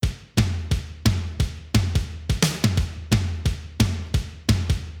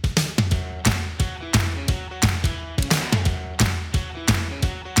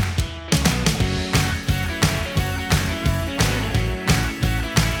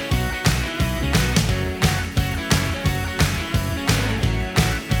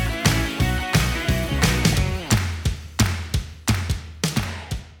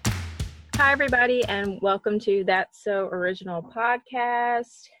everybody, and welcome to That's So Original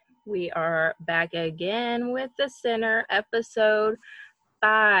podcast. We are back again with The Sinner, episode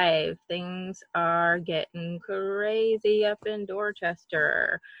 5. Things are getting crazy up in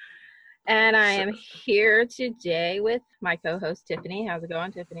Dorchester. And I am here today with my co-host, Tiffany. How's it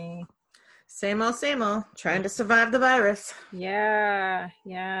going, Tiffany? Same old, trying to survive the virus. Yeah.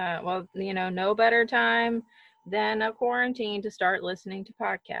 Well, no better time than a quarantine to start listening to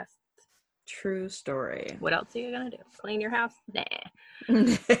podcasts. True story. What else are you gonna do? Clean your house? Nah.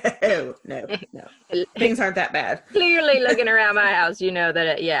 No. Things aren't that bad. Clearly, looking around my house, you know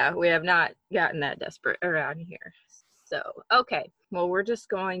that, we have not gotten that desperate around here. So, okay. Well, we're just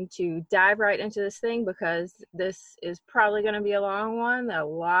going to dive right into this thing because this is probably going to be a long one. A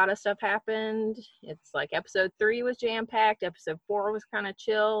lot of stuff happened. It's like episode 3 was jam-packed, episode 4 was kind of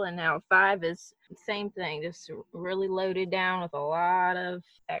chill, and now 5 is the same thing, just really loaded down with a lot of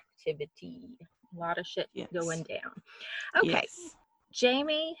activity, a lot of shit going down. Okay. Yes.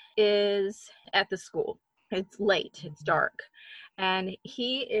 Jamie is at the school. It's late, it's dark, and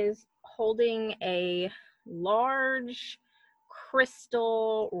he is holding a large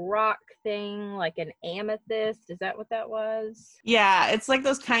crystal rock thing, like an amethyst. Is that what that was? Yeah, it's like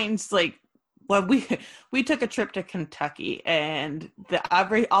those kinds, like, well, we took a trip to Kentucky, and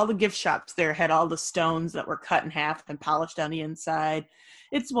all the gift shops there had all the stones that were cut in half and polished on the inside.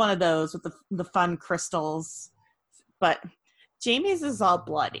 It's one of those with the fun crystals, but Jamie's is all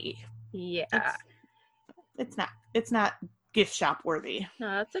bloody. Yeah, it's not gift shop worthy.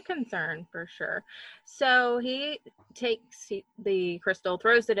 No, that's a concern for sure. So he takes the crystal,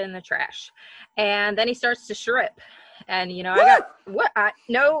 throws it in the trash, and then he starts to strip. And no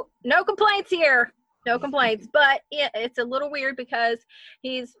complaints here. No complaints. But it's a little weird because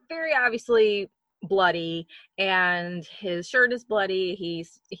he's very obviously bloody and his shirt is bloody.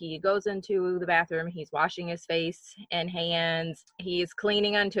 He goes into the bathroom, he's washing his face and hands, he's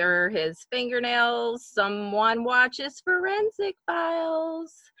cleaning under his fingernails. Someone watches Forensic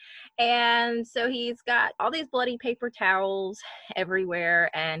Files, and so he's got all these bloody paper towels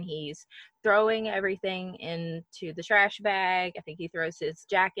everywhere, and he's throwing everything into the trash bag. I think he throws his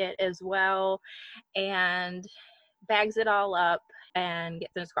jacket as well and bags it all up and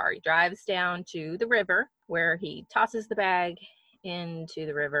gets in his car. He drives down to the river where he tosses the bag into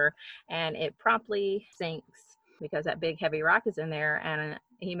the river, and it promptly sinks because that big heavy rock is in there. And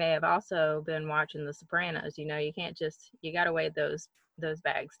he may have also been watching The Sopranos. You got to weigh those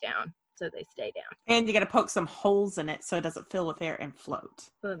bags down so they stay down. And you got to poke some holes in it so it doesn't fill with air and float.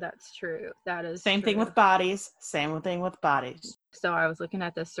 Oh, that's true. That is Same thing with bodies. So I was looking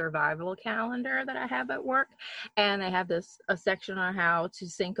at the survival calendar that I have at work, and they have a section on how to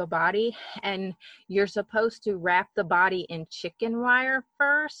sink a body, and you're supposed to wrap the body in chicken wire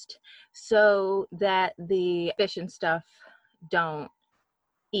first so that the fish and stuff don't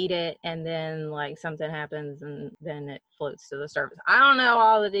eat it, and then like something happens and then it floats to the surface. I don't know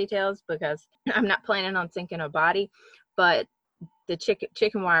all the details because I'm not planning on sinking a body, but the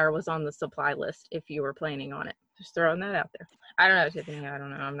chicken wire was on the supply list if you were planning on it. Just throwing that out there. I don't know, Tiffany. I don't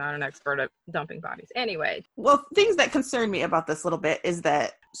know. I'm not an expert at dumping bodies. Anyway. Well, things that concern me about this little bit is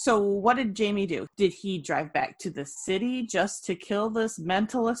that, so what did Jamie do? Did he drive back to the city just to kill this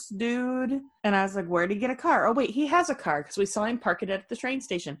mentalist dude? And I was like, where'd he get a car? Oh, wait, he has a car because we saw him park it at the train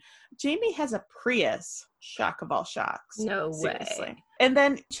station. Jamie has a Prius. Shock of all shocks. No Seriously. way. And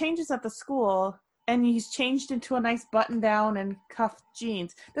then changes at the school, and he's changed into a nice button-down and cuffed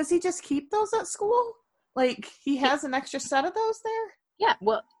jeans. Does he just keep those at school? Like, he has an extra set of those there? Yeah,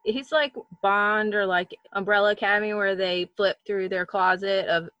 well, he's like Bond or like Umbrella Academy where they flip through their closet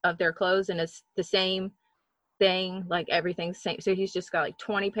of their clothes and it's the same thing, like everything's the same. So he's just got like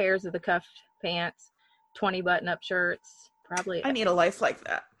 20 pairs of the cuffed pants, 20 button-up shirts, probably. I need a life like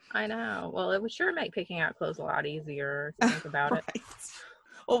that. I know. Well, it would sure make picking out clothes a lot easier if you think about Right. it.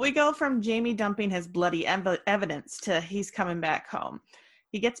 Well, we go from Jamie dumping his bloody evidence to he's coming back home.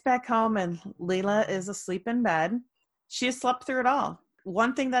 He gets back home and Leela is asleep in bed. She has slept through it all.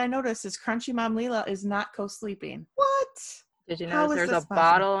 One thing that I noticed is Crunchy Mom Leela is not co-sleeping. What? Did you notice there's a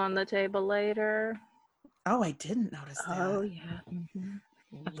bottle on the table later? Oh, I didn't notice that. Oh, yeah.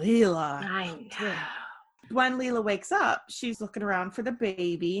 Mm-hmm. Leela. I know. When Leela wakes up, she's looking around for the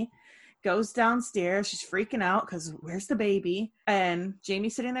baby, goes downstairs. She's freaking out because where's the baby? And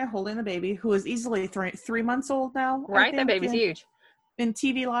Jamie's sitting there holding the baby, who is easily 3 months old now. Right? That baby's huge. In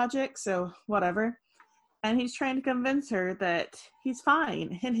TV logic, so whatever. And he's trying to convince her that he's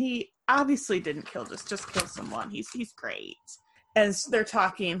fine. And he obviously didn't just kill someone. He's great. As they're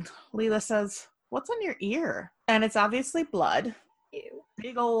talking, Leela says, "What's on your ear?" And it's obviously blood. Ew.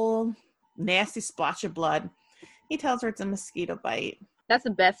 Big old nasty splotch of blood. He tells her it's a mosquito bite. That's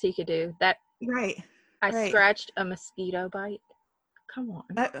the best he could do. That Right. I right. scratched a mosquito bite. Come on.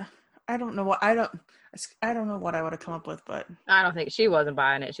 I don't know what I don't know what I would have come up with, but I don't think she wasn't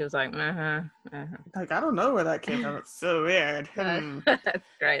buying it. She was like, like, I don't know where that came from. It's so weird. That's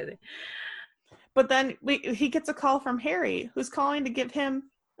crazy. But then he gets a call from Harry, who's calling to give him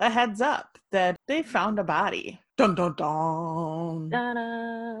a heads up that they found a body. Dun dun dun.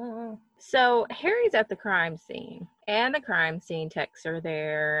 Ta-da. So Harry's at the crime scene, and the crime scene techs are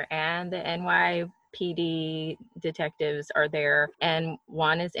there, and the NYPD detectives are there, and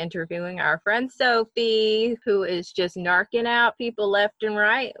one is interviewing our friend Sophie, who is just narking out people left and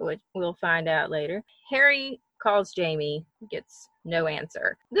right, which we'll find out later. Harry calls Jamie, gets no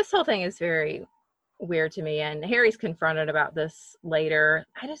answer. This whole thing is very weird to me, and Harry's confronted about this later.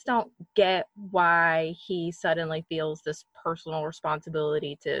 I just don't get why he suddenly feels this personal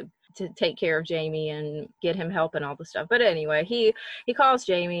responsibility to take care of Jamie and get him help and all this stuff. But anyway, he calls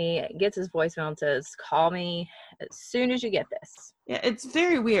Jamie, gets his voicemail and says, call me as soon as you get this. Yeah, it's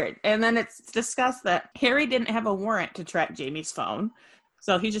very weird. And then it's discussed that Harry didn't have a warrant to track Jamie's phone.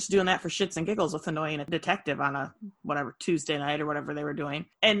 So he's just doing that for shits and giggles with annoying a detective on a Tuesday night or whatever they were doing.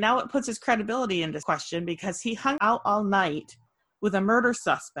 And now it puts his credibility into question because he hung out all night with a murder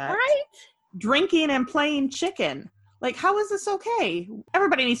suspect, right? Drinking and playing chicken. Like, how is this okay?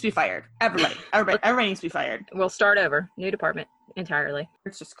 Everybody needs to be fired. Everybody needs to be fired. We'll start over. New department entirely.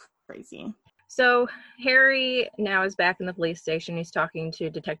 It's just crazy. So Harry now is back in the police station. He's talking to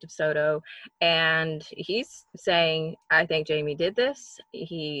Detective Soto, and he's saying, I think Jamie did this.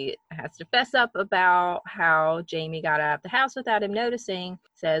 He has to fess up about how Jamie got out of the house without him noticing.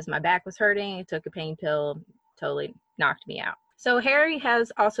 Says, my back was hurting. I took a pain pill. Totally knocked me out. So Harry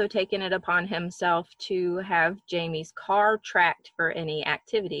has also taken it upon himself to have Jamie's car tracked for any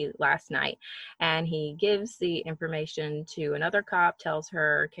activity last night. And he gives the information to another cop, tells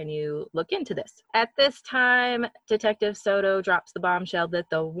her, can you look into this? At this time, Detective Soto drops the bombshell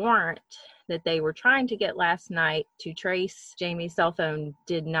that the warrant that they were trying to get last night to trace Jamie's cell phone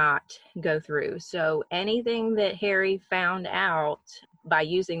did not go through. So anything that Harry found out by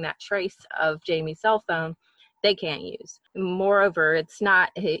using that trace of Jamie's cell phone, they can't use. Moreover, it's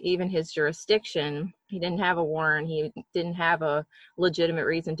not even his jurisdiction. He didn't have a warrant. He didn't have a legitimate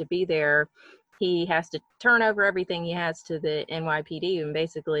reason to be there. He has to turn over everything he has to the NYPD and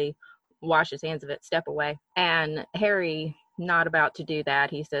basically wash his hands of it, step away. And Harry, not about to do that.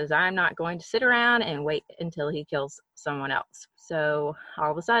 He says, I'm not going to sit around and wait until he kills someone else. So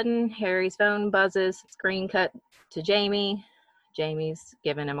all of a sudden, Harry's phone buzzes, screen cut to Jamie. Jamie's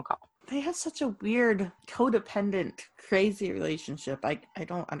giving him a call. They have such a weird, codependent, crazy relationship. I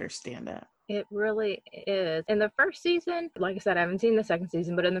don't understand it. It really is. In the first season, like I said, I haven't seen the second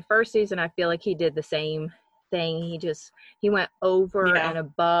season, but in the first season, I feel like he did the same thing. He went over and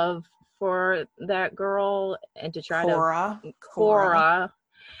above for that girl and to try Cora.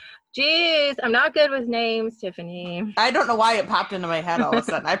 Jeez, I'm not good with names, Tiffany. I don't know why it popped into my head all of a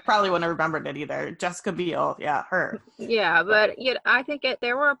sudden. I probably wouldn't have remembered it either. Jessica Biel, yeah, her. Yeah, but I think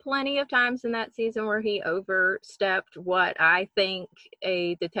there were plenty of times in that season where he overstepped what I think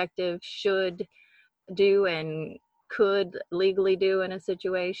a detective should do and could legally do in a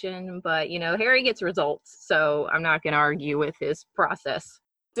situation. But, Harry gets results, so I'm not going to argue with his process.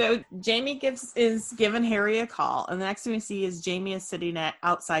 So Jamie is giving Harry a call, and the next thing we see is Jamie is sitting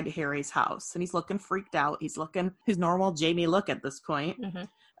outside Harry's house, and he's looking freaked out. He's looking his normal Jamie look at this point,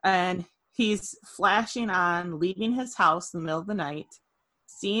 and he's flashing on, leaving his house in the middle of the night,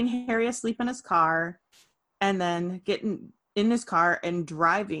 seeing Harry asleep in his car, and then getting in his car and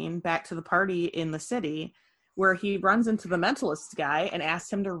driving back to the party in the city, where he runs into the mentalist guy and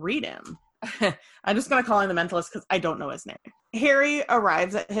asks him to read him. I'm just going to call him the mentalist because I don't know his name. Harry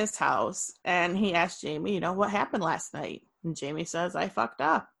arrives at his house and he asks Jamie, what happened last night? And Jamie says, I fucked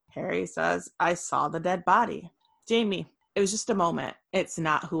up. Harry says, I saw the dead body. Jamie, it was just a moment. It's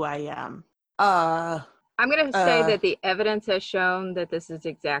not who I am. I'm going to say that the evidence has shown that this is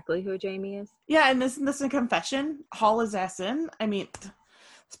exactly who Jamie is. Yeah, and this is a confession. Haul his ass in. I mean,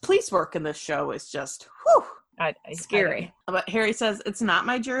 police work in this show is just, whew. Scary. But Harry says, it's not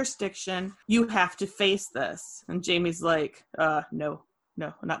my jurisdiction. You have to face this. And Jamie's like, no,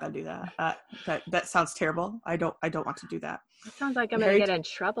 I'm not gonna do that. That sounds terrible. I don't want to do that. It sounds like I'm gonna get in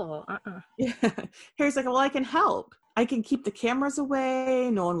trouble. Yeah. Harry's like, well, I can help. I can keep the cameras away.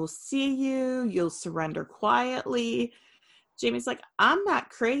 No one will see you. You'll surrender quietly. Jamie's like, I'm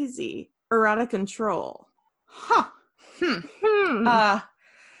not crazy or out of control.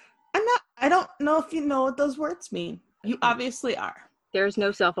 I don't know if you know what those words mean. You obviously are. There's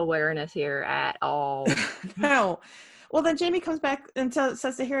no self-awareness here at all. No. Well, then Jamie comes back and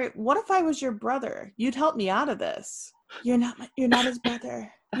says to Harry, "What if I was your brother? You'd help me out of this. You're not his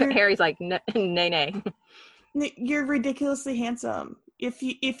brother. Harry's like, nay. You're ridiculously handsome.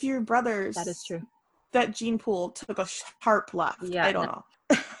 If your brothers, That is true. That gene pool took a sharp left. Yeah, I don't know."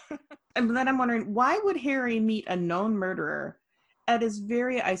 And then I'm wondering, why would Harry meet a known murderer at his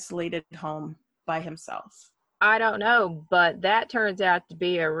very isolated home by himself? I don't know, but that turns out to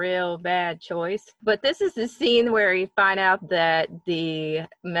be a real bad choice. But this is the scene where you find out that the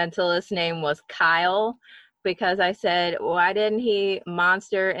mentalist's name was Kyle, because I said, why didn't he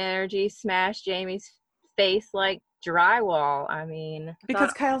monster energy smash Jamie's face like drywall? I mean,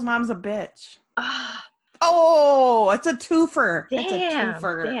 because Kyle's mom's a bitch. Oh, it's a twofer.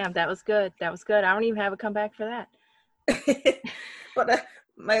 Damn, that was good. I don't even have a comeback for that. But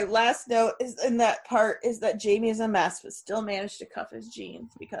my last note is in that part is that Jamie is a mess, but still managed to cuff his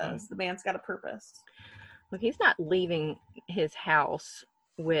jeans because the man's got a purpose. Look, he's not leaving his house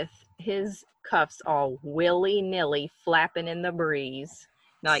with his cuffs all willy-nilly flapping in the breeze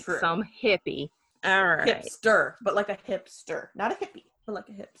like some hippie. All right. Hipster, but like a hipster. Not a hippie, but like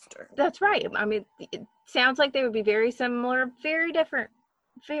a hipster. That's right. I mean, it sounds like they would be very similar, very different.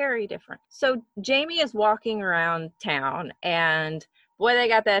 Very different. So Jamie is walking around town, and boy, they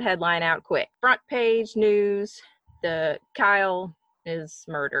got that headline out quick. Front page news, the Kyle is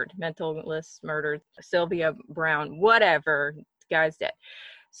murdered, mentalist murdered, Sylvia Brown, whatever, the guy's dead.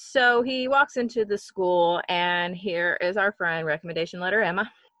 So he walks into the school, and here is our friend, recommendation letter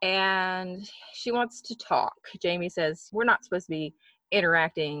Emma, and she wants to talk. Jamie says, we're not supposed to be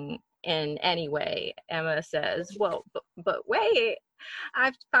interacting in any way. Emma says, well, but wait,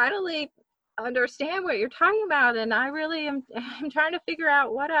 I finally understand what you're talking about, and I'm trying to figure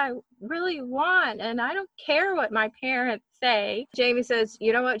out what I really want, and I don't care what my parents say. Jamie says,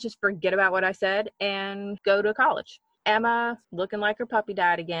 you know what, just forget about what I said and go to college. Emma, looking like her puppy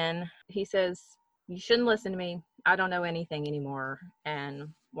died again, he says, you shouldn't listen to me, I don't know anything anymore, and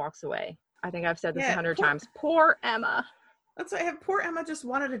walks away. I think I've said this 100 times. Poor Emma. That's what I have. Poor Emma just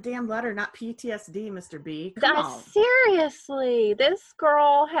wanted a damn letter, not PTSD, Mr. B. Come on. Seriously, this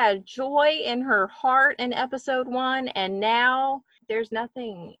girl had joy in her heart in episode 1, and now there's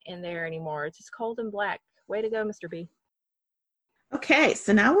nothing in there anymore. It's just cold and black. Way to go, Mr. B. Okay,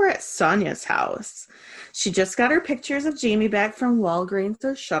 so now we're at Sonia's house. She just got her pictures of Jamie back from Walgreens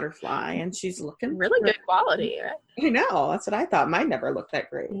or Shutterfly, and she's looking really good quality, right? I know, that's what I thought. Mine never looked that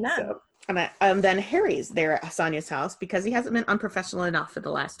great. No. So. And then Harry's there at Sonia's house because he hasn't been unprofessional enough for the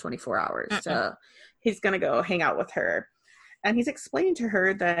last 24 hours. So he's going to go hang out with her. And he's explaining to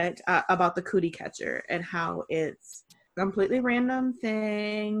her that about the cootie catcher and how it's a completely random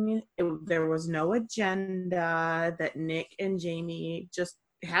thing. There was no agenda, that Nick and Jamie just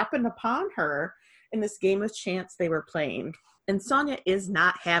happened upon her in this game of chance they were playing. And Sonia is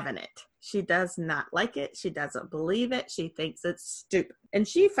not having it. She does not like it. She doesn't believe it. She thinks it's stupid. And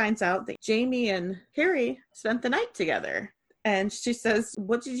she finds out that Jamie and Harry spent the night together. And she says,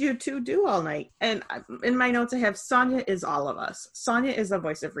 what did you two do all night? And in my notes, I have Sonia is all of us. Sonia is the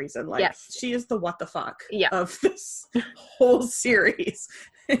voice of reason. Like, yes. She is the what the fuck of this whole series.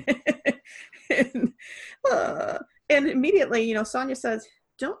 And immediately, Sonia says,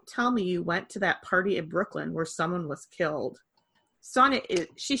 don't tell me you went to that party in Brooklyn where someone was killed. Sonia,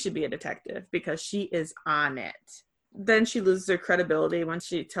 she should be a detective because she is on it. Then she loses her credibility when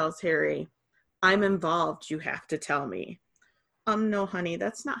she tells Harry, I'm involved, you have to tell me. No, honey,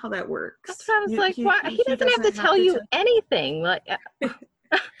 that's not how that works. That's what I was like, what? He doesn't have to tell you anything. Like,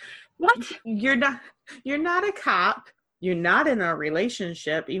 what? You're not a cop. You're not in a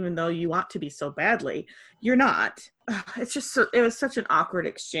relationship, even though you want to be so badly. You're not. It's just it was such an awkward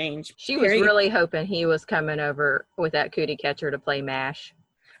exchange. She was really hoping he was coming over with that cootie catcher to play MASH.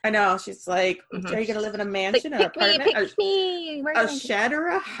 I know. She's like, are you going to live in a mansion, an apartment, a shed, or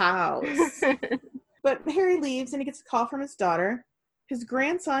a house? But Harry leaves and he gets a call from his daughter. His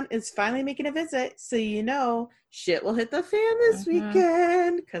grandson is finally making a visit, so shit will hit the fan this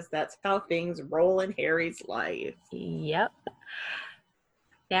weekend, because that's how things roll in Harry's life. Yep.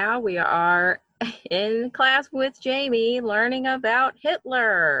 Now we are in class with Jamie learning about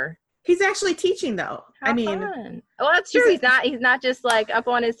Hitler. He's actually teaching, though. Fun. Well, that's true. He's not just like up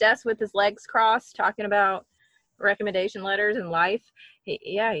on his desk with his legs crossed talking about recommendation letters and life.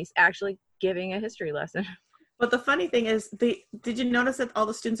 He's actually giving a history lesson. But the funny thing is, did you notice that all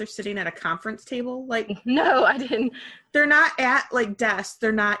the students are sitting at a conference table? Like, no, I didn't. They're not at like desks.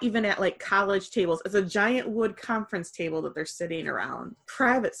 They're not even at like college tables. It's a giant wood conference table that they're sitting around.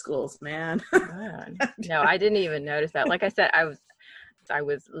 Private schools, man. No, I didn't even notice that. Like I said, I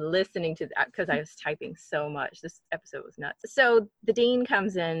was listening to that because I was typing so much. This episode was nuts. So the dean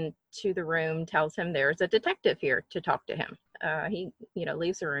comes in to the room, tells him there's a detective here to talk to him. He,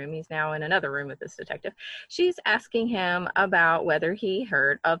 leaves the room. He's now in another room with this detective. She's asking him about whether he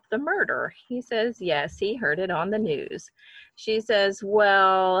heard of the murder. He says, yes, he heard it on the news. She says,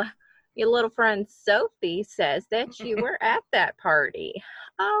 well, your little friend Sophie says that you were at that party.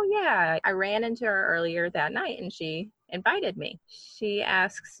 Oh, yeah, I ran into her earlier that night and she invited me. She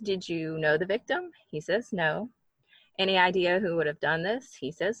asks, did you know the victim? He says, no. Any idea who would have done this?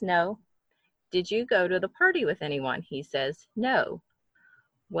 He says, no. Did you go to the party with anyone? He says, no.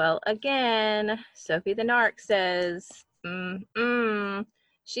 Well, again, Sophie the narc says,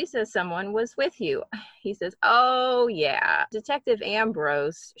 She says someone was with you. He says, oh, yeah. Detective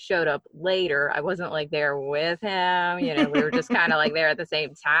Ambrose showed up later. I wasn't like there with him. We were just kind of like there at the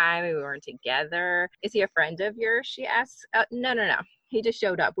same time. We weren't together. Is he a friend of yours? She asks. No. He just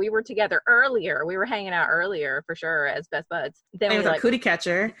showed up. We were together earlier. We were hanging out earlier for sure as best buds. Then he was a cootie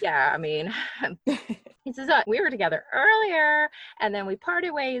catcher. Yeah, I mean, he says, we were together earlier and then we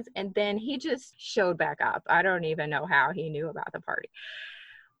parted ways and then he just showed back up. I don't even know how he knew about the party.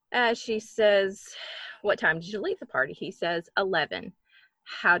 She says, what time did you leave the party? He says, 11.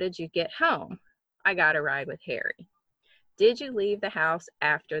 How did you get home? I got a ride with Harry. Did you leave the house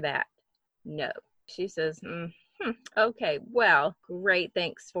after that? No. She says, okay, well, great.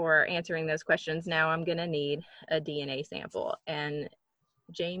 Thanks for answering those questions. Now I'm going to need a DNA sample. And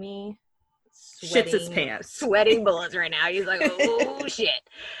Jamie shits his pants. Sweating bullets right now. He's like, oh, shit.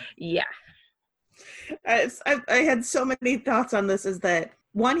 Yeah. I had so many thoughts on this is that,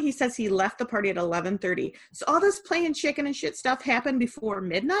 one, he says he left the party at 11:30. So all this playing chicken and shit stuff happened before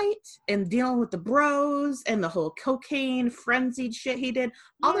midnight and dealing with the bros and the whole cocaine frenzied shit he did.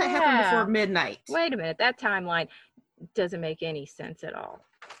 All that happened before midnight. Wait a minute. That timeline doesn't make any sense at all.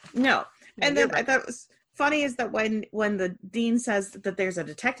 No. And then I thought it was funny is that when the dean says that there's a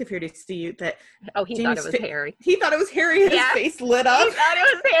detective here to see you, that he thought it was Harry. He thought it was Harry. His face lit up. He thought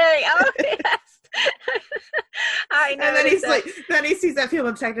it was Harry. Oh, yes. I know. And then he's like, then he sees that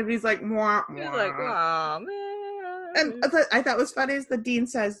female detective and he's like, mwah, mwah. He's like, oh, man. And I thought was funny is the dean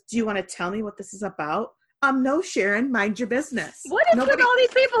says, do you want to tell me what this is about? No, Sharon, mind your business. What is with all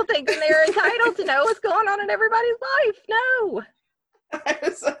these people thinking they're entitled to know what's going on in everybody's life? No.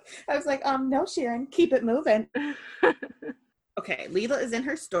 I was like, no, Sharon, keep it moving. Okay, Leela is in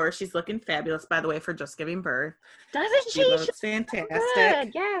her store. She's looking fabulous, by the way, for just giving birth. Doesn't she? She looks fantastic.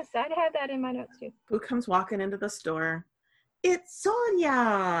 Good. Yes, I'd have that in my notes too. Who comes walking into the store? It's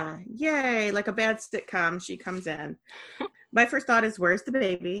Sonia. Yay, like a bad sitcom, she comes in. My first thought is, where's the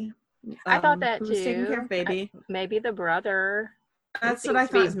baby? I thought that who's too. Taking care of baby? Maybe the brother. That's what I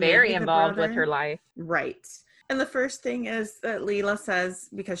thought. He's very involved with her life. Right. And the first thing is that Leela says,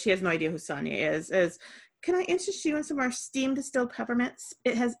 because she has no idea who Sonia is, can I interest you in some more steamed distilled peppermints?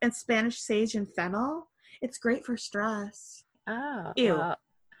 It has Spanish sage and fennel. It's great for stress. Oh. Ew.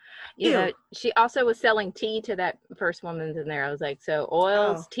 Ew. She also was selling tea to that first woman's in there. I was like, so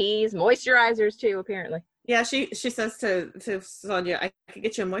oils, teas, moisturizers too, apparently. Yeah, she says to Sonia, I could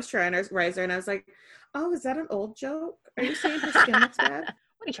get you a moisturizer. And I was like, oh, is that an old joke? Are you saying her skin looks bad? What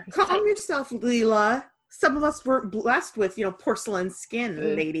are you trying to say? Calm yourself, Leela. Some of us were blessed with, porcelain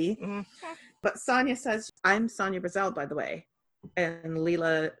skin, lady. Mm-hmm. But Sonia says, I'm Sonia Brazel, by the way. And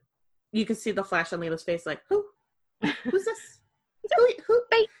Leela, you can see the flash on Leela's face, like, who? Who's this? Who?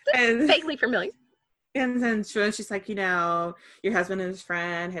 Vaguely familiar. And then she's like, your husband and his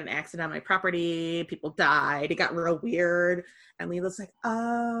friend had an accident on my property. People died. It got real weird. And Leela's like,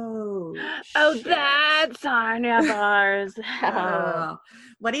 oh, shit. That's Sonia Bars. Oh,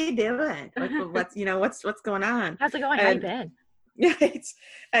 what are you doing? Like, what's going on? How's it going? How you been? Right.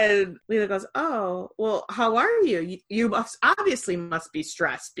 And Leela goes, oh, well, how are you? You obviously must be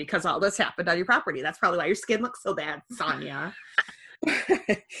stressed because all this happened on your property. That's probably why your skin looks so bad, Sonia.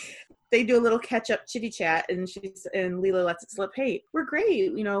 They do a little catch-up chitty chat, and Leela lets it slip. Hey, we're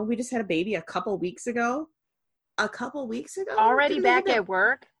great. We just had a baby a couple weeks ago. Already back at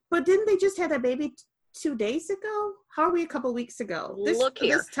work? But didn't they just have that baby 2 days ago? How are we a couple weeks ago? Look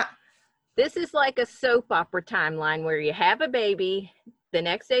here. This is like a soap opera timeline where you have a baby, the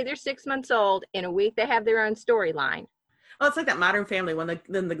next day they're 6 months old, in a week they have their own storyline. Oh, it's like that Modern Family when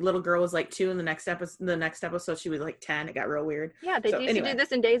the little girl was like 2 in the next episode she was like 10. It got real weird. Yeah, they used to do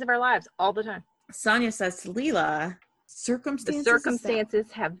this in Days of Our Lives all the time. Sonia says to Leela, the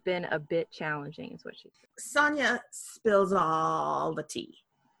circumstances have been a bit challenging, is what she said. Sonia spills all the tea.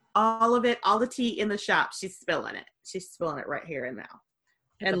 All of it, all the tea in the shop. She's spilling it. She's spilling it right here and now.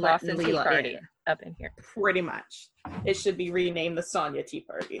 And letting Leela in. up in here. Pretty much. It should be renamed the Sonia Tea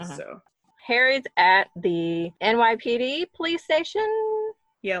Party. Uh-huh. So Harry's at the NYPD police station.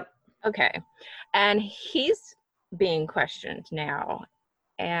 Yep. Okay. And he's being questioned now.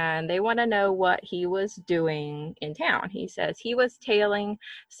 And they want to know what he was doing in town. He says he was tailing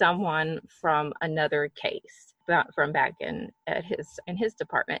someone from another case from back in his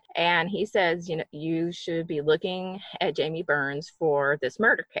department. And he says, you should be looking at Jamie Burns for this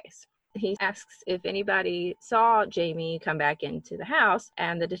murder case. He asks if anybody saw Jamie come back into the house,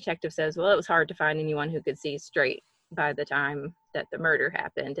 and the detective says, well, it was hard to find anyone who could see straight by the time that the murder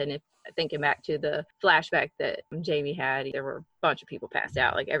happened. And if thinking back to the flashback that Jamie had, there were a bunch of people passed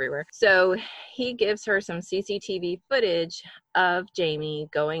out like everywhere. So he gives her some CCTV footage of Jamie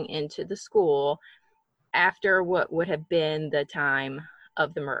going into the school after what would have been the time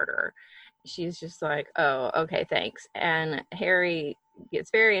of the murder. She's just like, oh, okay, thanks. And Harry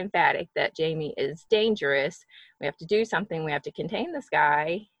gets very emphatic that Jamie is dangerous. We have to do something. We have to contain this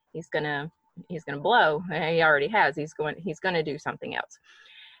guy. He's gonna blow. He already has. He's gonna do something else.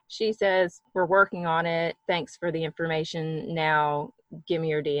 She says, we're working on it. Thanks for the information. Now give me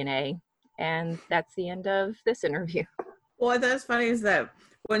your DNA. And that's the end of this interview. Well, that's funny is that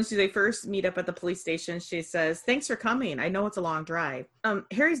when they first meet up at the police station, she says, thanks for coming. I know it's a long drive.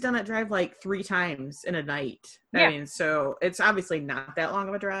 Harry's done that drive like 3 times in a night. Yeah. I mean, so it's obviously not that long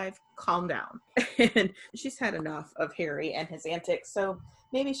of a drive. Calm down. And she's had enough of Harry and his antics. So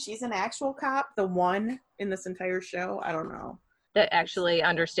maybe she's an actual cop, the one in this entire show. I don't know. That actually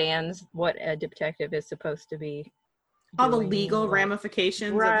understands what a detective is supposed to be. All the legal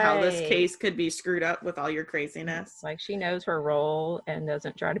ramifications of how this case could be screwed up with all your craziness. Like, she knows her role and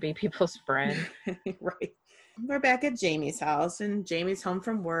doesn't try to be people's friend. Right. We're back at Jamie's house, and Jamie's home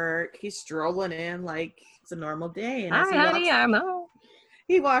from work. He's strolling in like it's a normal day. And Hi, honey, I'm home.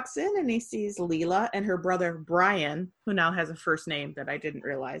 He walks in and he sees Leela and her brother Brian, who now has a first name that I didn't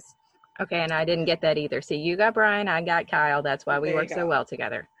realize. Okay, and I didn't get that either. See, you got Brian, I got Kyle. That's why we work so well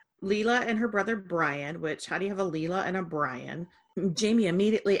together. Leela and her brother Brian, which, how do you have a Leela and a Brian? Jamie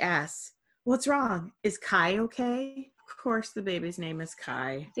immediately asks, what's wrong? Is Kai okay? Of course, the baby's name is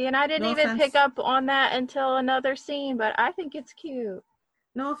Kai. See, and I didn't even pick up on that until another scene, but I think it's cute.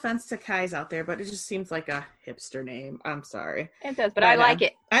 No offense to Kai's out there, but it just seems like a hipster name. I'm sorry. It does, but I like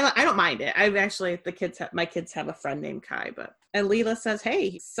it. I don't mind it. I've actually, my kids have a friend named Kai, and Leela says,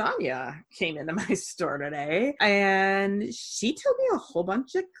 hey, Sonia came into my store today, and she told me a whole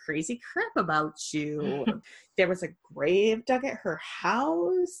bunch of crazy crap about you. There was a grave dug at her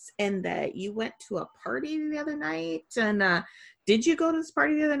house, and that you went to a party the other night. And did you go to this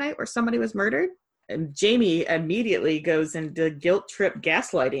party the other night where somebody was murdered? And Jamie immediately goes into guilt trip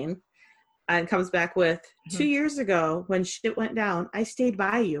gaslighting and comes back with, 2 years ago when shit went down, I stayed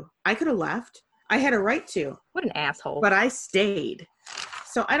by you. I could have left. I had a right to. What an asshole. But I stayed.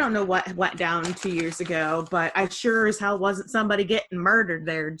 So I don't know what went down 2 years ago, but I sure as hell wasn't somebody getting murdered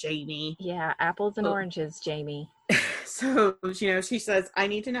there, Jamie. Yeah, apples and oranges, Jamie. So, she says, I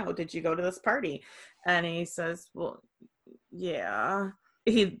need to know, did you go to this party? And he says, well, yeah.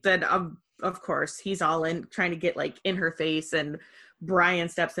 He then, of course, he's all in, trying to get like in her face, and Brian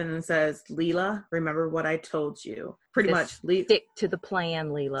steps in and says, Leela, remember what I told you. Pretty much. Stick to the plan,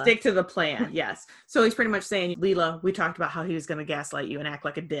 Leela. Stick to the plan, yes. So he's pretty much saying, Leela, we talked about how he was going to gaslight you and act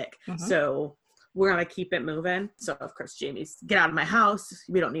like a dick. Mm-hmm. So we're going to keep it moving. So, of course, Jamie's, get out of my house.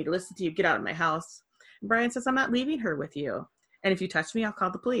 We don't need to listen to you. Get out of my house. And Brian says, I'm not leaving her with you. And if you touch me, I'll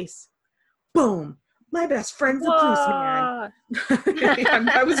call the police. Boom. My best friend's a policeman.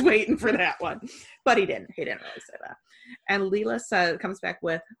 I was waiting for that one, but he didn't. He didn't really say that. And Leela comes back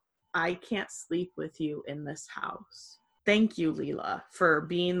with, I can't sleep with you in this house. Thank you, Leela, for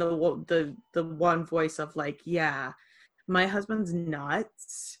being the one voice of like, yeah, my husband's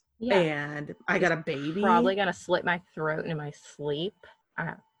nuts, and I got a baby. Probably gonna slit my throat in my sleep.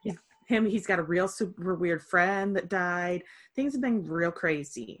 He's got a real super weird friend that died. Things have been real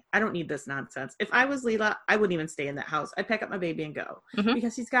crazy. I don't need this nonsense. If I was Leela, I wouldn't even stay in that house. I'd pack up my baby and go,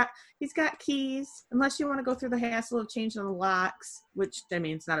 because he's got keys. Unless you want to go through the hassle of changing the locks, which I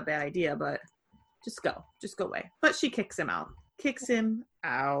mean, it's not a bad idea, but just go away. But she kicks him out. Kicks him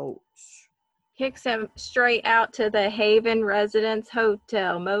straight out to the Haven Residence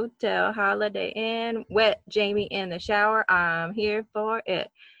Hotel, Motel, Holiday Inn. Wet Jamie in the shower. I'm here for it.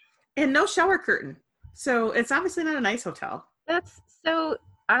 And no shower curtain. So it's obviously not a nice hotel. I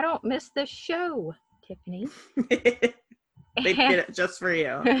don't miss the show, Tiffany. They did it just for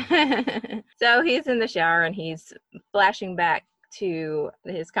you. So he's in the shower and he's flashing back to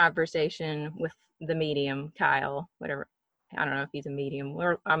his conversation with the medium, Kyle, whatever. I don't know if he's a medium,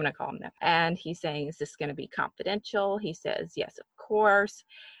 or I'm going to call him that. And he's saying, is this going to be confidential? He says, yes, of course.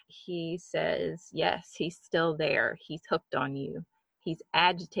 He says, yes, he's still there. He's hooked on you. He's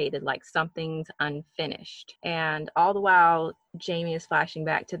agitated like something's unfinished. And all the while, Jamie is flashing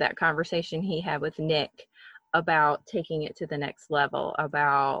back to that conversation he had with Nick about taking it to the next level,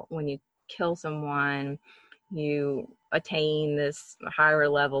 about when you kill someone, you attain this higher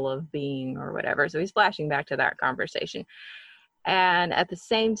level of being or whatever. So he's flashing back to that conversation. And at the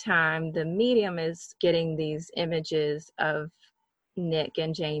same time, the medium is getting these images of Nick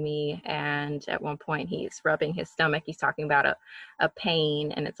and Jamie, and at one point he's rubbing his stomach. He's talking about a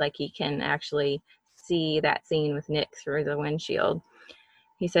pain, and it's like he can actually see that scene with Nick through the windshield.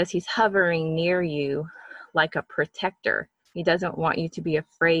 He says he's hovering near you like a protector. He doesn't want you to be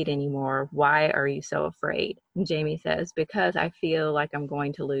afraid anymore. Why are you so afraid? And Jamie says, because I feel like I'm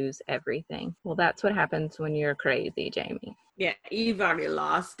going to lose everything. Well, that's what happens when you're crazy, Jamie. Yeah, you've already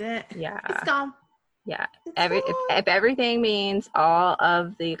lost it. Yeah. It's gone. Yeah. If everything means all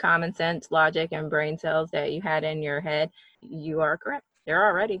of the common sense, logic, and brain cells that you had in your head, you are correct. They're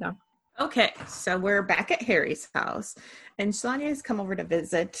already gone. Okay, so we're back at Harry's house, and Sonia has come over to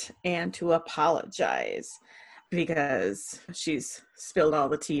visit and to apologize because she's spilled all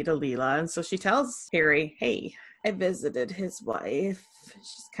the tea to Leela. And so she tells Harry, hey, I visited his wife.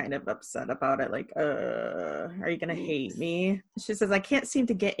 She's kind of upset about it. Like, are you going to hate me? She says, I can't seem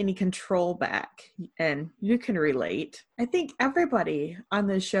to get any control back. And you can relate. I think everybody on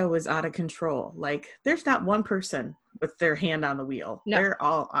this show is out of control. Like, there's not one person with their hand on the wheel. No. They're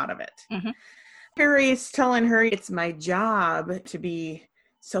all out of it. Mm-hmm. Harry's telling her it's my job to be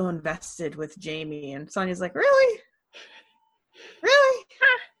so invested with Jamie. And Sonia's like, really? Really?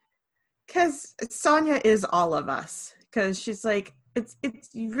 Because Sonia is all of us. Because she's like, it's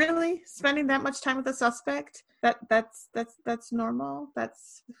really spending that much time with a suspect? That's normal?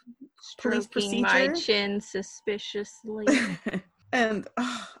 That's police procedure? My chin suspiciously. And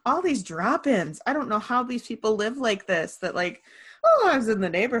all these drop-ins. I don't know how these people live like this. That like, oh, I was in the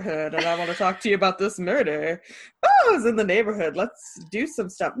neighborhood and I want to talk to you about this murder. Oh, I was in the neighborhood. Let's do some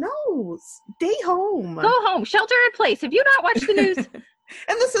stuff. No, stay home. Go home. Shelter in place. Have you not watched the news?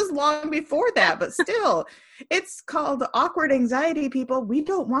 And this is long before that, but still, it's called awkward anxiety, people. We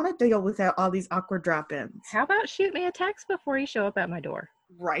don't want to deal with all these awkward drop-ins. How about shoot me a text before you show up at my door?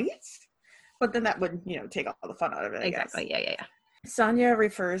 Right? But then that would, take all the fun out of it, Exactly. I guess. Yeah. Sonia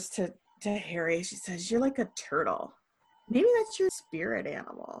refers to Harry. She says, you're like a turtle. Maybe that's your spirit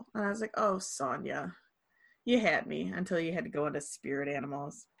animal. And I was like, oh, Sonia, you had me until you had to go into spirit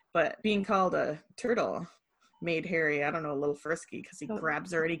animals. But being called a turtle made Harry, I don't know, a little frisky because he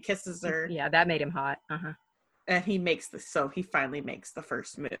grabs her and he kisses her. Yeah, that made him hot. Uh-huh. And he finally makes the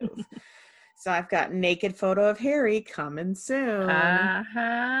first move. So I've got naked photo of Harry coming soon.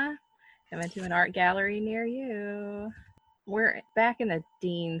 Uh-huh. Coming to an art gallery near you. We're back in the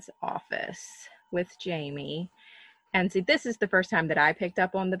dean's office with Jamie. And see, this is the first time that I picked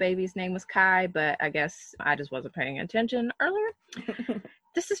up on the baby's name was Kai, but I guess I just wasn't paying attention earlier.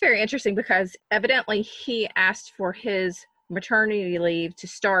 This is very interesting because evidently he asked for his maternity leave to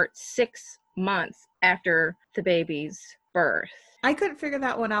start 6 months after the baby's birth. I couldn't figure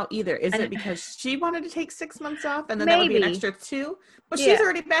that one out either. Is it because she wanted to take 6 months off and then that would be an extra 2? But she's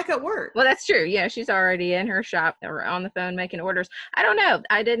already back at work. Well, that's true. Yeah, she's already in her shop or on the phone making orders. I don't know.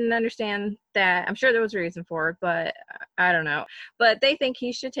 I didn't understand that. I'm sure there was a reason for it, but I don't know. But they think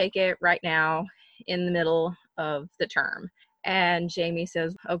he should take it right now in the middle of the term. And Jamie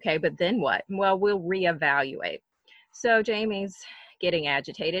says, okay, but then what? Well, we'll reevaluate. So Jamie's getting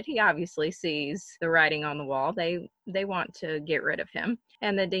agitated. He obviously sees the writing on the wall. They want to get rid of him.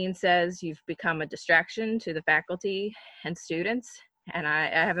 And the dean says, you've become a distraction to the faculty and students. And I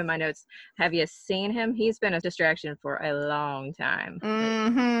have in my notes, have you seen him? He's been a distraction for a long time.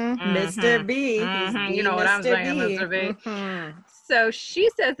 Mm-hmm. Mr. B. Mm-hmm. You know what I'm saying, Mr. B. Mm-hmm. So she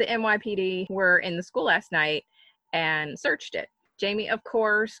says the NYPD were in the school last night and searched it. Jamie, of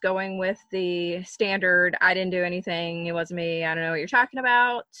course, going with the standard, I didn't do anything, it wasn't me, I don't know what you're talking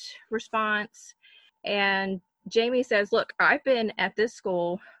about response. And Jamie says, look, I've been at this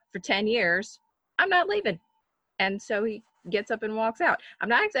school for 10 years. I'm not leaving. And so he gets up and walks out. I'm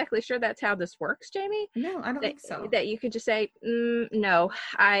not exactly sure that's how this works, Jamie. No, I don't think so. That you could just say, no,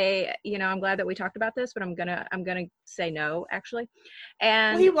 I'm glad that we talked about this, but I'm gonna say no, actually.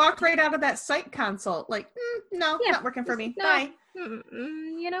 And he walked right out of that psych consult, like, no, not working for me. No. Bye.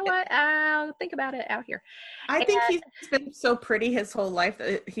 You know what? I'll think about it out here. I think he's been so pretty his whole life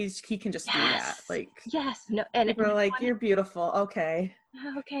that he can just do that. Like, yes, no, and we're like, you're beautiful. Okay,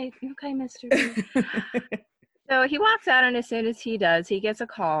 Mr. So he walks out, and as soon as he does, he gets a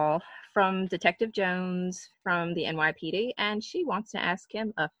call from Detective Jones from the NYPD, and she wants to ask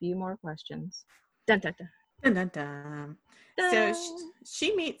him a few more questions. Dun, dun, dun. Dun, dun, dun. So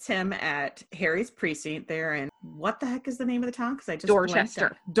she meets him at Harry's precinct there in, what the heck is the name of the town? Because I just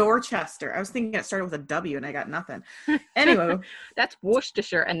Dorchester. Dorchester. I was thinking it started with a W and I got nothing. Anyway, that's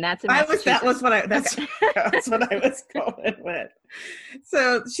Worcestershire, and that's in Massachusetts. That's what I was going with.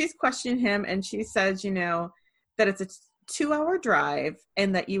 So she's questioning him, and she says, that it's a 2-hour drive,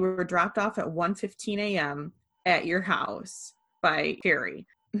 and that you were dropped off at 1:15 a.m. at your house by Harry.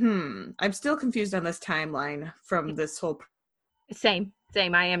 I'm still confused on this timeline from this whole. Same.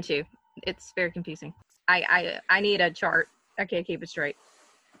 I am too. It's very confusing. I need a chart. I can't keep it straight.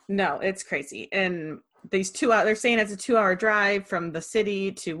 No, it's crazy. And these 2 hours, they're saying it's a 2-hour drive from the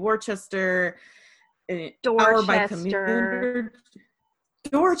city to Worcester. Hour by commuter.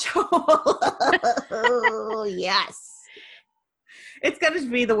 Dorchester. Oh, yes. It's going to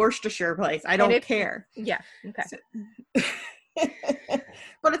be the Worcestershire place. I don't care. Yeah. Okay. So,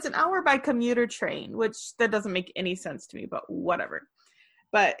 but it's an hour by commuter train, which that doesn't make any sense to me, but whatever.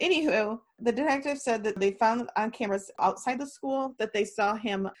 But anywho, the detective said that they found on cameras outside the school that they saw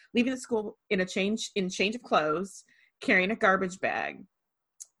him leaving the school in change of clothes, carrying a garbage bag.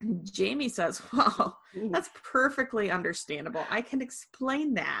 Jamie says, "Wow, that's perfectly understandable. I can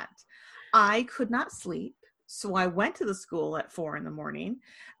explain that. I could not sleep. So I went to the school at 4 a.m.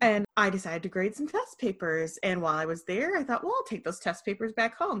 and I decided to grade some test papers. And while I was there, I thought, well, I'll take those test papers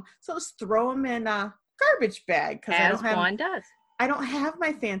back home. So I'll just throw them in a garbage bag. As one does. I don't have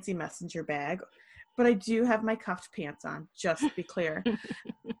my fancy messenger bag, but I do have my cuffed pants on, just to be clear.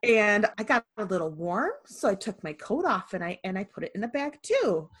 And I got a little warm, so I took my coat off and I put it in the bag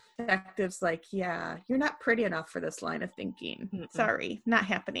too." Detective's like, "Yeah, you're not pretty enough for this line of thinking. Sorry, not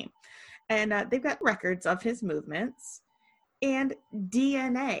happening." And they've got records of his movements and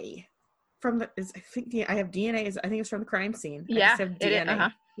DNA from the. I have DNA. I think it's from the crime scene. Yeah, I just have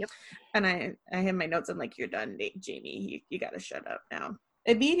DNA. Yep. And I have my notes. I'm like, "You're done, Jamie. You got to shut up now."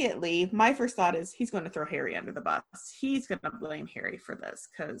 Immediately, my first thought is he's going to throw Harry under the bus. He's going to blame Harry for this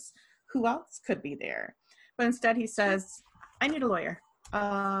because who else could be there? But instead, he says, "I need a lawyer.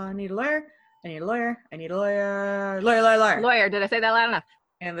 I need a lawyer. I need a lawyer. I need a lawyer. Lawyer. Lawyer. Did I say that loud enough?"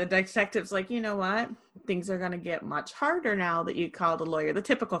 And the detective's like, "You know what? Things are going to get much harder now that you called a lawyer." The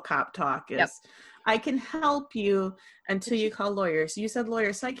typical cop talk is, Yep. "I can help you until you call lawyers. You said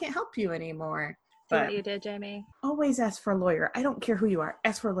lawyer, so I can't help you anymore." See what you did, Jamie. Always ask for a lawyer. I don't care who you are.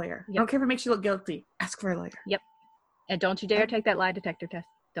 Ask for a lawyer. Yep. I don't care if it makes you look guilty. Ask for a lawyer. Yep. And don't you dare take that lie detector test.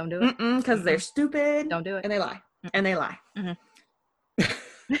 Don't do it. Because they're stupid. Don't do it. And they lie. And they lie.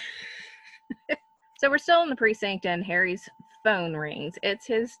 Mm-hmm. So we're still in the precinct and Harry's phone rings. It's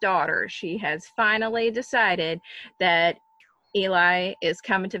his daughter. She has finally decided that Eli is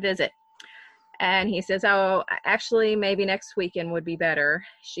coming to visit. And he says, "Oh, actually, maybe next weekend would be better."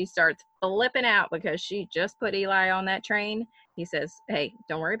 She starts flipping out because she just put Eli on that train. He says, "Hey,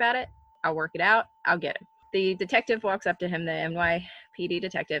 don't worry about it. I'll work it out. I'll get him." The detective walks up to him, the NYPD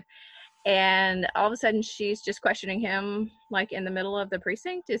detective, and all of a sudden she's just questioning him like in the middle of the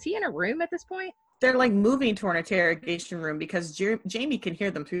precinct. Is he in a room at this point? They're like moving to an interrogation room because Jamie can hear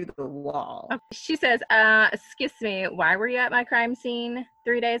them through the wall. She says, "Excuse me, why were you at my crime scene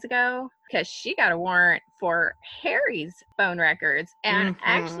 3 days ago?" Because she got a warrant for Harry's phone records. And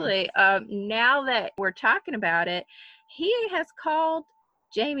actually, now that we're talking about it, he has called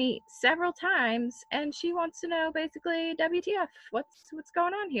Jamie several times and she wants to know basically, WTF, what's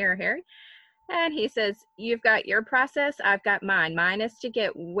going on here, Harry? And he says, "You've got your process, I've got mine. Mine is to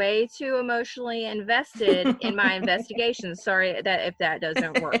get way too emotionally invested in my investigation." Sorry that if that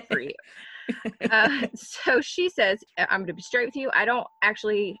doesn't work for you. So she says, "I'm going to be straight with you. I don't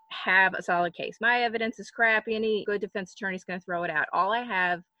actually have a solid case. My evidence is crap. Any good defense attorney is going to throw it out. All I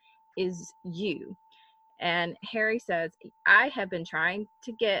have is you." And Harry says, "I have been trying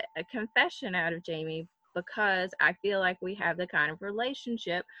to get a confession out of Jamie because I feel like we have the kind of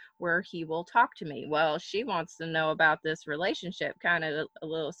relationship where he will talk to me." Well, she wants to know about this relationship, kind of a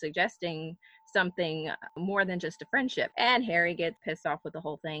little suggesting something more than just a friendship. And Harry gets pissed off with the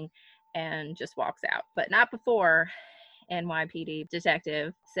whole thing and just walks out. But not before NYPD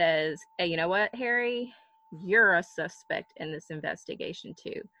detective says, "Hey, you know what, Harry? You're a suspect in this investigation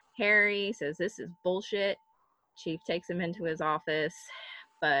too." Harry says this is bullshit. Chief takes him into his office.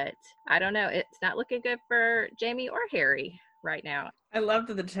 But I don't know. It's not looking good for Jamie or Harry. right now. I love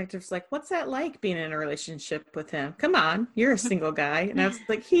that the detective's like, what's that like being in a relationship with him? Come on, you're a single guy. And I was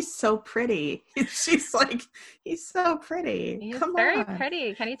like, he's so pretty. She's like, he's so pretty. He's Come very on.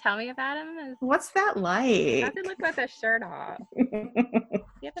 pretty. Can you tell me about him? What's that like? How's it look with his shirt off?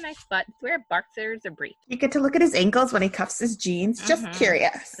 You have a nice butt. Wear boxers or briefs. You get to look at his ankles when he cuffs his jeans. Just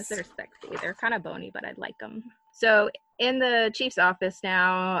curious. They're sexy. They're kind of bony, but I'd like them. So in the chief's office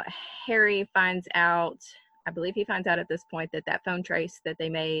now, Harry finds out, I believe he finds out at this point, that phone trace that they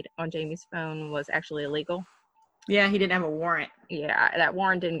made on Jamie's phone was actually illegal. Yeah, he didn't have a warrant. Yeah, that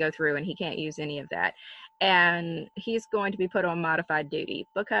warrant didn't go through, and he can't use any of that. And he's going to be put on modified duty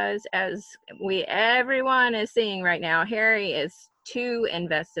because, as everyone is seeing right now, Harry is too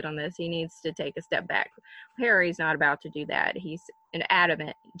invested on this. He needs to take a step back. Harry's not about to do that. He's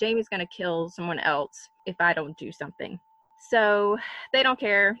adamant. Jamie's going to kill someone else if I don't do something. So they don't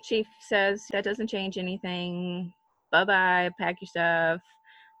care. Chief says that doesn't change anything. Bye-bye, pack your stuff,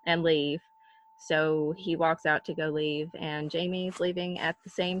 and leave. So he walks out to go leave, and Jamie's leaving at the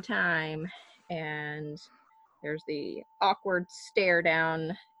same time. And there's the awkward stare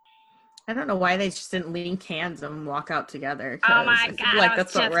down. I don't know why they just didn't link hands and walk out together. Oh my God, I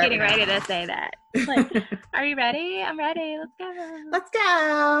was just getting ready to say that. Like, are you ready? I'm ready. Let's go. Let's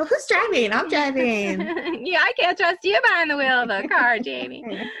go. Who's driving? I'm driving. Yeah, I can't trust you behind the wheel of a car, Jamie.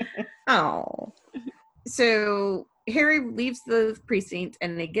 Oh. So Harry leaves the precinct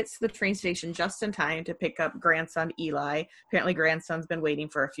and he gets to the train station just in time to pick up grandson Eli. Apparently grandson's been waiting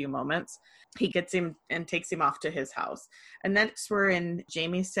for a few moments. He gets him and takes him off to his house. And next we're in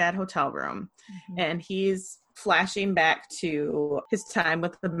Jamie's sad hotel room. And he's flashing back to his time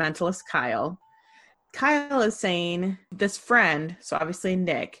with the mentalist Kyle. Kyle is saying this friend, so obviously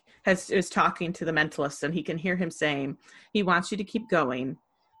Nick, is talking to the mentalist, and he can hear him saying, he wants you to keep going.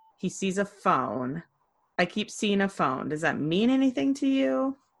 He sees a phone. I keep seeing a phone. Does that mean anything to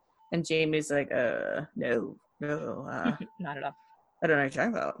you? And Jamie's like, no. Not at all. I don't know what you're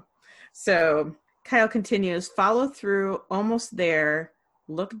talking about. So Kyle continues, follow through, almost there,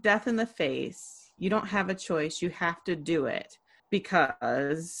 look death in the face. You don't have a choice. You have to do it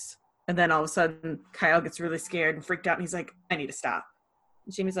because... And then all of a sudden, Kyle gets really scared and freaked out, and he's like, I need to stop.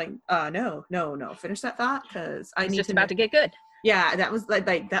 And Jamie's like, no. Finish that thought, because I need just about to get good. Yeah, that was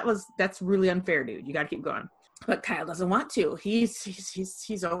that's really unfair, dude. You got to keep going. But Kyle doesn't want to.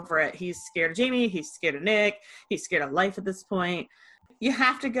 He's over it. He's scared of Jamie. He's scared of Nick. He's scared of life at this point. You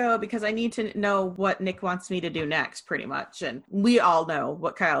have to go because I need to know what Nick wants me to do next, pretty much. And we all know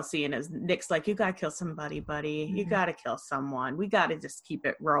what Kyle's seeing is Nick's like, you got to kill somebody, buddy. You got to kill someone. We got to just keep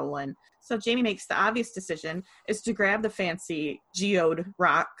it rolling. So Jamie makes the obvious decision is to grab the fancy geode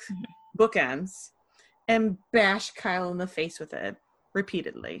rock bookends and bash Kyle in the face with it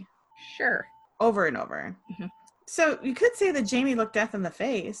repeatedly. Sure. Over and over. So you could say that Jamie looked death in the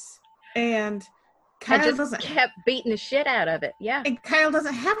face and Kyle just kept beating the shit out of it. Yeah. And Kyle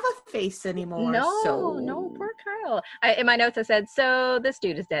doesn't have a face anymore. No, poor Kyle. In my notes I said, so this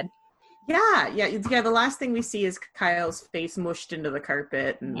dude is dead. Yeah. The last thing we see is Kyle's face mushed into the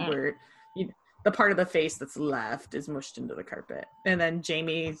carpet, and where the part of the face that's left is mushed into the carpet. And then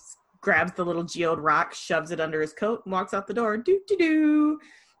Jamie grabs the little geode rock, shoves it under his coat, and walks out the door.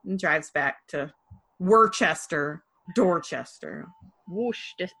 And drives back to Dorchester.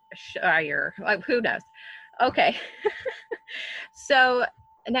 Worcestershire. Like, who knows? Okay. So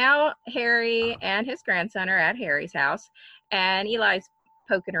now Harry and his grandson are at Harry's house, and Eli's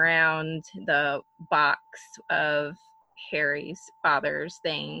poking around the box of Harry's father's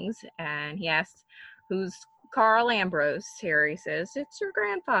things, and he asks, who's Carl Ambrose? Harry says, it's your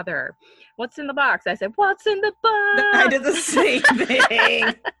grandfather. What's in the box? I said, what's in the box? I did the same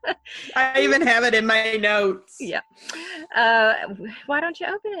thing. I even have it in my notes. Yeah. Why don't you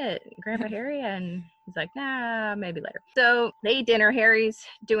open it, Grandpa Harry? And he's like, nah, maybe later. So they eat dinner. Harry's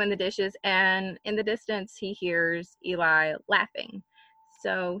doing the dishes, and in the distance, he hears Eli laughing.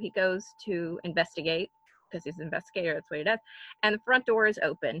 So he goes to investigate, because he's an investigator, that's what he does. And the front door is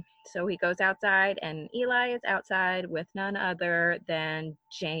open. So he goes outside, and Eli is outside with none other than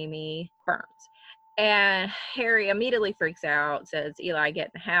Jamie Burns. And Harry immediately freaks out, says, Eli, get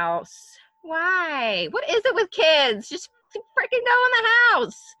in the house. Why? What is it with kids? Just freaking go in the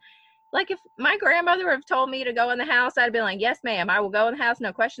house. Like, if my grandmother would have told me to go in the house, I'd have been like, yes, ma'am, I will go in the house,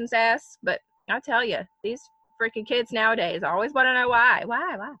 no questions asked. But I tell you, these freaking kids nowadays always want to know why.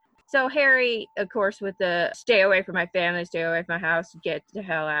 Why? So Harry, of course, with the stay away from my family, stay away from my house, get the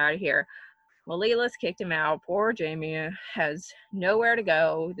hell out of here. Well, Leela's kicked him out. Poor Jamie has nowhere to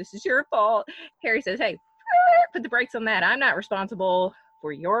go. This is your fault. Harry says, hey, put the brakes on that. I'm not responsible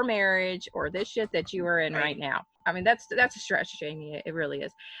for your marriage or this shit that you are in right now. I mean, that's a stretch, Jamie. It really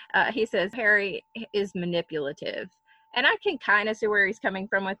is. He says Harry is manipulative. And I can kind of see where he's coming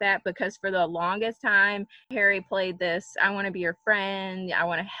from with that, because for the longest time, Harry played this, I want to be your friend, I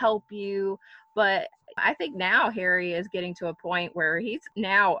want to help you. But I think now Harry is getting to a point where he's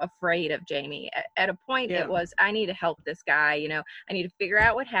now afraid of Jamie. At a point, It was, I need to help this guy, you know, I need to figure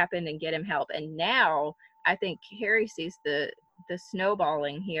out what happened and get him help. And now I think Harry sees the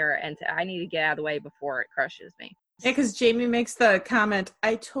snowballing here, and I need to get out of the way before it crushes me. Yeah, because Jamie makes the comment,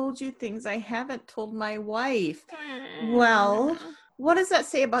 I told you things I haven't told my wife. Well, what does that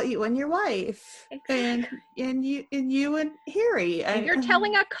say about you and your wife? Exactly. And you and Harry. And you're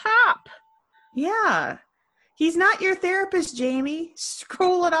telling a cop. Yeah. He's not your therapist, Jamie.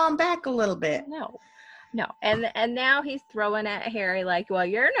 Scroll it on back a little bit. No. And now he's throwing at Harry like, well,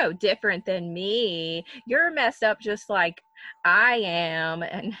 you're no different than me. You're messed up just like I am.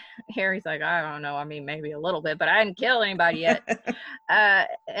 And Harry's like, I don't know. I mean, maybe a little bit, but I didn't kill anybody yet.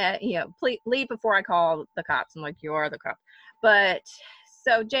 You know, please leave before I call the cops. I'm like, you are the cop. But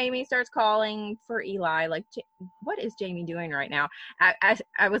so Jamie starts calling for Eli. Like, what is Jamie doing right now?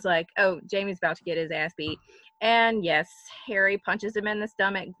 I was like, oh, Jamie's about to get his ass beat. And yes, Harry punches him in the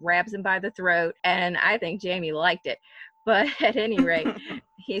stomach, grabs him by the throat, and I think Jamie liked it. But at any rate,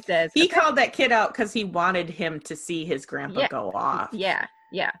 he says... He called that kid out because he wanted him to see his grandpa go off. Yeah.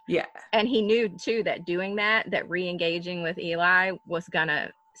 And he knew, too, that doing that re-engaging with Eli was going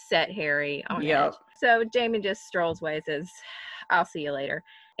to set Harry on edge. So Jamie just strolls away and says, I'll see you later.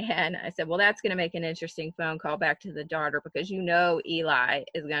 And I said, well, that's going to make an interesting phone call back to the daughter, because you know Eli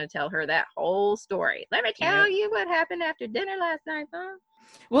is going to tell her that whole story. Let me tell you what happened after dinner last night, Mom.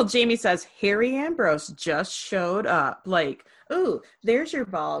 Well, Jamie says, Harry Ambrose just showed up. Like, ooh, there's your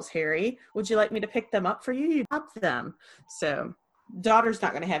balls, Harry. Would you like me to pick them up for you? You dropped them. So daughter's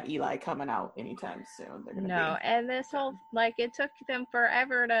not going to have Eli coming out anytime soon. And this whole, like, it took them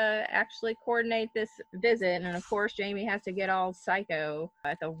forever to actually coordinate this visit. And of course, Jamie has to get all psycho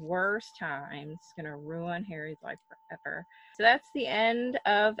at the worst times. It's going to ruin Harry's life forever. So that's the end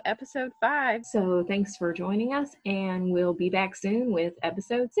of episode 5. So thanks for joining us, and we'll be back soon with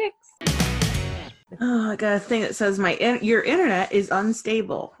episode 6. Oh, I got a thing that says your internet is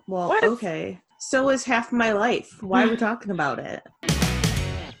unstable. Well, what? Okay. So is half my life. Why are we talking about it?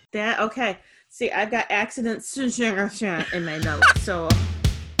 Okay. See, I've got accidents in my notes, so